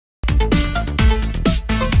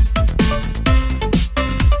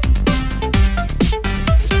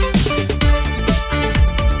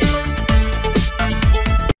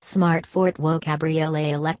Smart Fortwo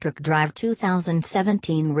Cabriolet Electric Drive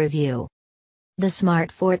 2017 Review. The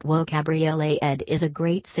Smart Fortwo Cabriolet ED is a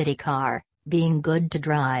great city car, being good to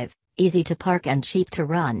drive, easy to park and cheap to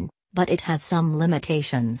run, but it has some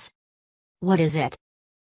limitations. What is it?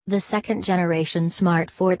 The second-generation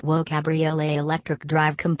Smart Fortwo Cabriolet Electric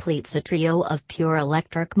Drive completes a trio of pure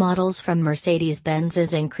electric models from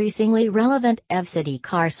Mercedes-Benz's increasingly relevant EV city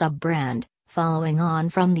car sub-brand, following on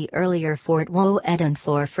from the earlier Fortwo ED and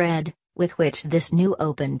Fortwo, with which this new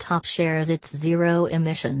open-top shares its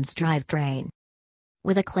zero-emissions drivetrain.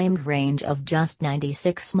 With a claimed range of just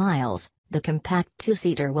 96 miles, the compact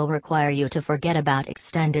two-seater will require you to forget about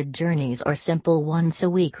extended journeys or simple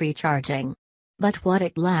once-a-week recharging. But what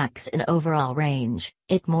it lacks in overall range,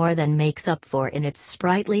 it more than makes up for in its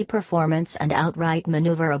sprightly performance and outright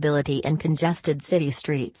maneuverability in congested city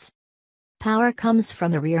streets. Power comes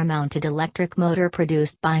from the rear-mounted electric motor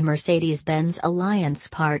produced by Mercedes-Benz alliance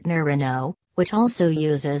partner Renault, which also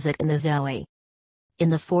uses it in the Zoe. In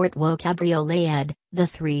the Fortwo Cabriolet ED, the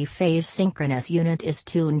three-phase synchronous unit is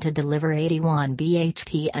tuned to deliver 81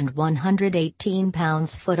 bhp and 118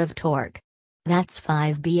 pounds-foot of torque. That's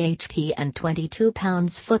 5 bhp and 22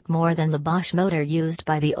 pounds-foot more than the Bosch motor used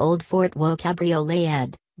by the old Fortwo Cabriolet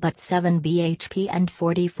ED, but 7 bhp and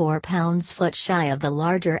 44 pounds-foot shy of the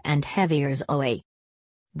larger and heavier Zoe.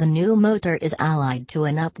 The new motor is allied to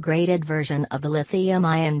an upgraded version of the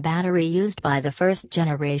lithium-ion battery used by the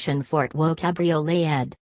first-generation Fortwo Cabriolet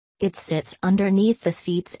ED. It sits underneath the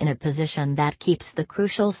seats in a position that keeps the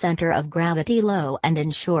crucial center of gravity low and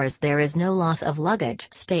ensures there is no loss of luggage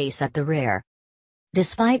space at the rear.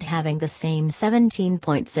 Despite having the same 17.6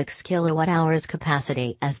 kWh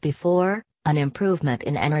capacity as before, an improvement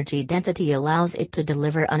in energy density allows it to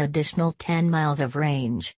deliver an additional 10 miles of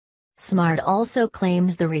range. Smart also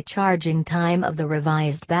claims the recharging time of the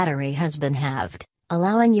revised battery has been halved,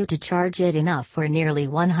 allowing you to charge it enough for nearly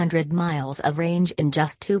 100 miles of range in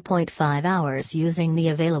just 2.5 hours using the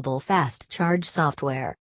available fast charge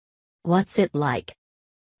software. What's it like?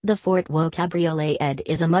 The Fortwo Cabriolet ED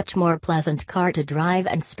is a much more pleasant car to drive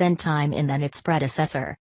and spend time in than its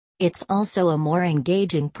predecessor. It's also a more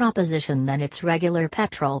engaging proposition than its regular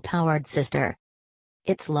petrol-powered sister.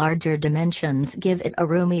 Its larger dimensions give it a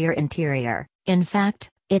roomier interior. In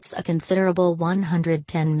fact, it's a considerable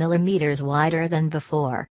 110 mm wider than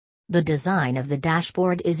before. The design of the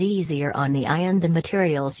dashboard is easier on the eye and the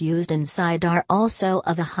materials used inside are also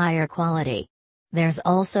of a higher quality. There's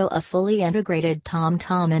also a fully integrated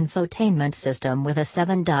TomTom infotainment system with a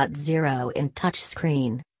 7.0-inch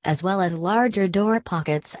touchscreen, as well as larger door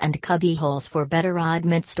pockets and cubbyholes for better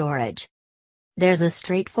oddment storage. There's a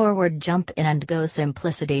straightforward jump-in-and-go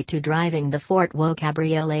simplicity to driving the Fortwo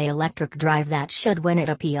Cabriolet Electric Drive that should win it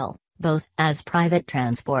appeal, both as private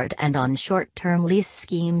transport and on short-term lease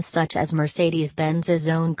schemes such as Mercedes-Benz's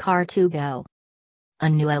own Car2Go. A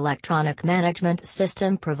new electronic management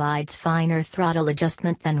system provides finer throttle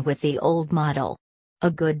adjustment than with the old model. A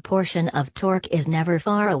good portion of torque is never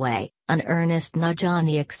far away. An earnest nudge on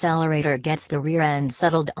the accelerator gets the rear end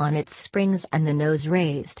settled on its springs and the nose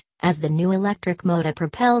raised, as the new electric motor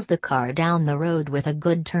propels the car down the road with a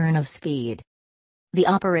good turn of speed. The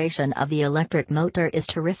operation of the electric motor is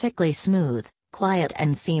terrifically smooth, quiet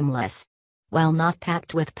and seamless. While not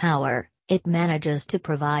packed with power, it manages to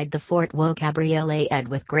provide the Fortwo Cabriolet ED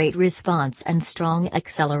with great response and strong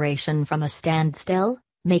acceleration from a standstill,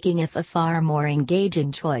 making it a far more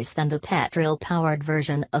engaging choice than the petrol-powered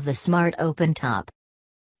version of the Smart Open Top.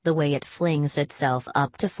 The way it flings itself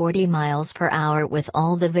up to 40 miles per hour with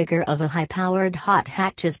all the vigor of a high-powered hot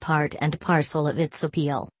hatch is part and parcel of its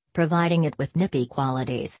appeal, providing it with nippy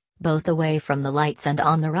qualities, both away from the lights and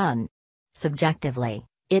on the run. Subjectively,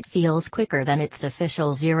 it feels quicker than its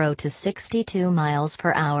official 0 to 62 miles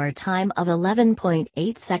per hour time of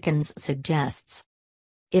 11.8 seconds suggests.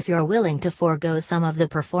 If you're willing to forego some of the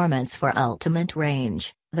performance for ultimate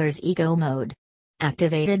range, there's Eco Mode.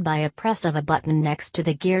 Activated by a press of a button next to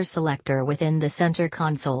the gear selector within the center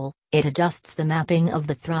console, it adjusts the mapping of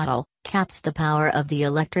the throttle, caps the power of the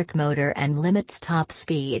electric motor and limits top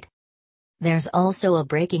speed. There's also a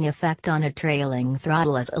braking effect on a trailing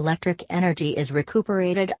throttle as electric energy is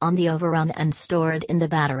recuperated on the overrun and stored in the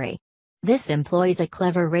battery. This employs a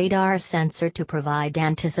clever radar sensor to provide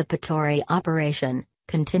anticipatory operation,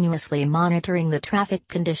 continuously monitoring the traffic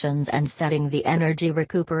conditions and setting the energy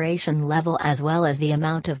recuperation level as well as the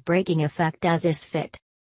amount of braking effect as is fit.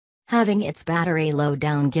 Having its battery low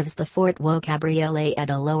down gives the Fortwo Cabriolet ED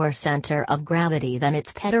a lower center of gravity than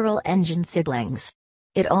its petrol engine siblings.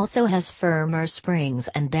 It also has firmer springs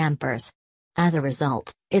and dampers. As a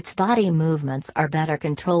result, its body movements are better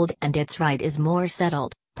controlled and its ride is more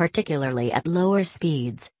settled, particularly at lower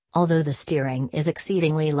speeds, although the steering is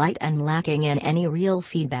exceedingly light and lacking in any real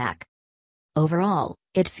feedback. Overall,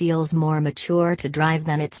 it feels more mature to drive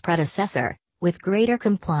than its predecessor, with greater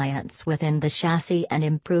compliance within the chassis and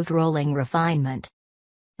improved rolling refinement.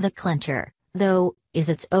 The clincher, though, is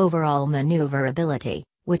its overall maneuverability,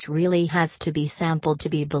 which really has to be sampled to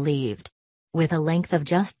be believed. With a length of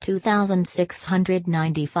just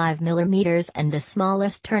 2,695 mm and the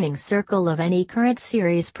smallest turning circle of any current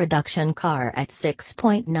series production car at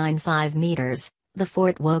 6.95 meters, the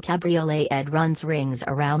Fortwo Cabriolet ED runs rings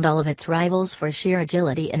around all of its rivals for sheer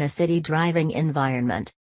agility in a city driving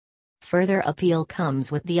environment. Further appeal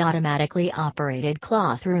comes with the automatically operated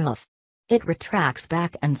cloth roof. It retracts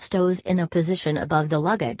back and stows in a position above the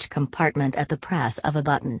luggage compartment at the press of a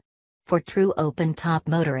button. For true open-top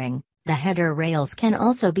motoring, the header rails can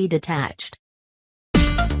also be detached.